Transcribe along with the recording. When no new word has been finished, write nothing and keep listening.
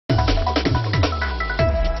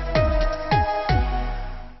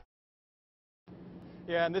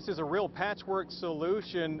Yeah, and this is a real patchwork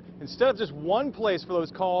solution. Instead of just one place for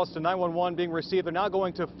those calls to 911 being received, they're now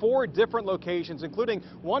going to 4 different locations, including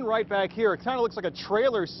one right back here. It kind of looks like a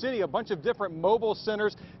trailer city, a bunch of different mobile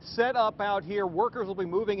centers set up out here. Workers will be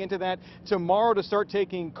moving into that tomorrow to start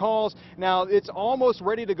taking calls. Now, it's almost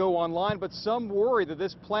ready to go online, but some worry that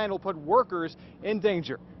this plan will put workers in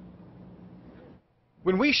danger.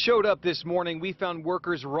 When we showed up this morning, we found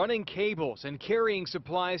workers running cables and carrying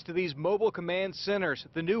supplies to these mobile command centers,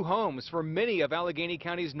 the new homes for many of Allegheny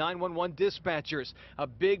County's 911 dispatchers. A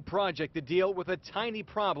big project to deal with a tiny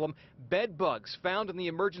problem, bed bugs found in the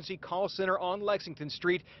emergency call center on Lexington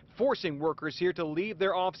Street, forcing workers here to leave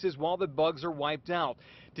their offices while the bugs are wiped out.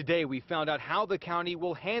 Today, we found out how the county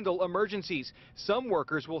will handle emergencies. Some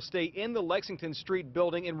workers will stay in the Lexington Street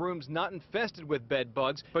building in rooms not infested with bed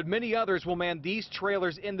bugs, but many others will man these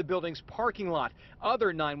trailers in the building's parking lot.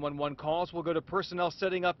 Other 911 calls will go to personnel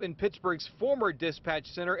setting up in Pittsburgh's former dispatch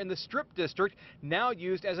center in the Strip District, now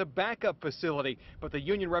used as a backup facility. But the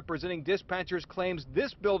union representing dispatchers claims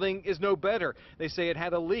this building is no better. They say it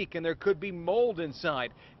had a leak and there could be mold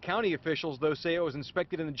inside. County officials, though, say it was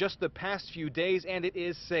inspected in just the past few days and it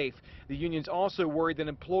is safe. The union's also worried that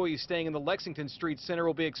employees staying in the Lexington Street Center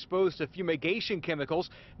will be exposed to fumigation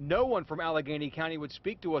chemicals. No one from Allegheny County would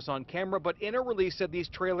speak to us on camera, but in a release said these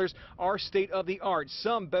trailers are state-of-the-art,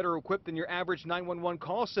 some better equipped than your average 911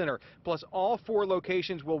 call center. Plus, all 4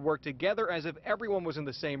 locations will work together as if everyone was in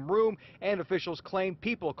the same room, and officials claim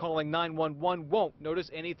people calling 911 won't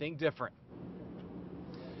notice anything different.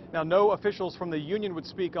 Now, no officials from the union would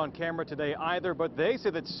speak on camera today either, but they say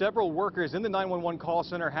that several workers in the 911 call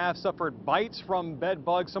center have suffered bites from bed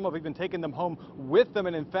bugs. Some have even taken them home with them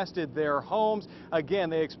and infested their homes. Again,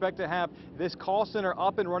 they expect to have this call center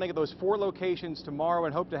up and running at those 4 locations tomorrow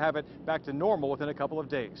and hope to have it back to normal within a couple of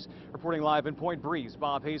days. Reporting live in Point Breeze,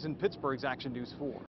 Bob Hazen, Pittsburgh's Action News 4.